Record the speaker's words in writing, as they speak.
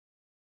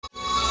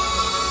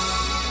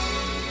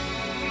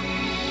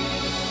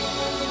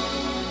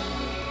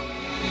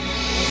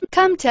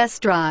Come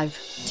test drive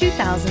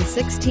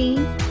 2016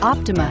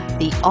 Optima.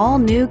 The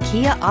all-new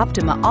Kia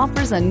Optima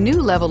offers a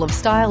new level of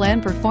style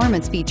and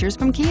performance features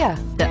from Kia.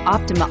 The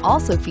Optima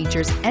also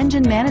features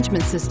engine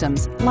management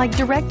systems like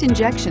direct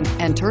injection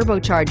and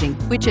turbocharging,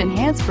 which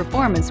enhance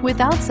performance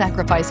without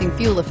sacrificing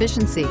fuel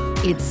efficiency.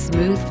 Its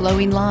smooth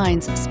flowing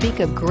lines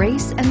speak of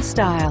grace and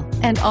style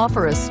and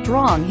offer a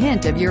strong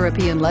hint of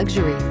European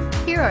luxury.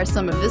 Here are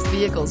some of this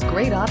vehicle's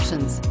great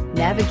options: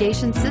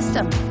 navigation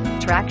system,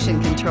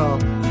 traction control,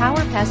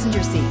 power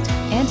passenger seat,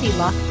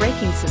 anti-lock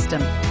braking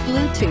system,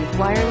 Bluetooth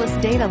wireless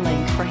data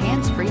link for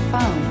hands-free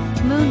phone,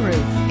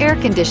 moonroof, air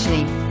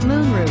conditioning,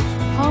 moonroof,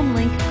 home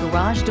link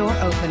garage door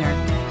opener,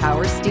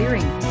 power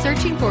steering.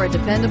 Searching for a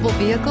dependable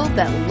vehicle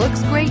that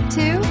looks great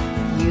too?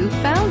 You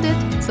found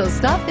it, so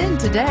stop in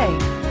today.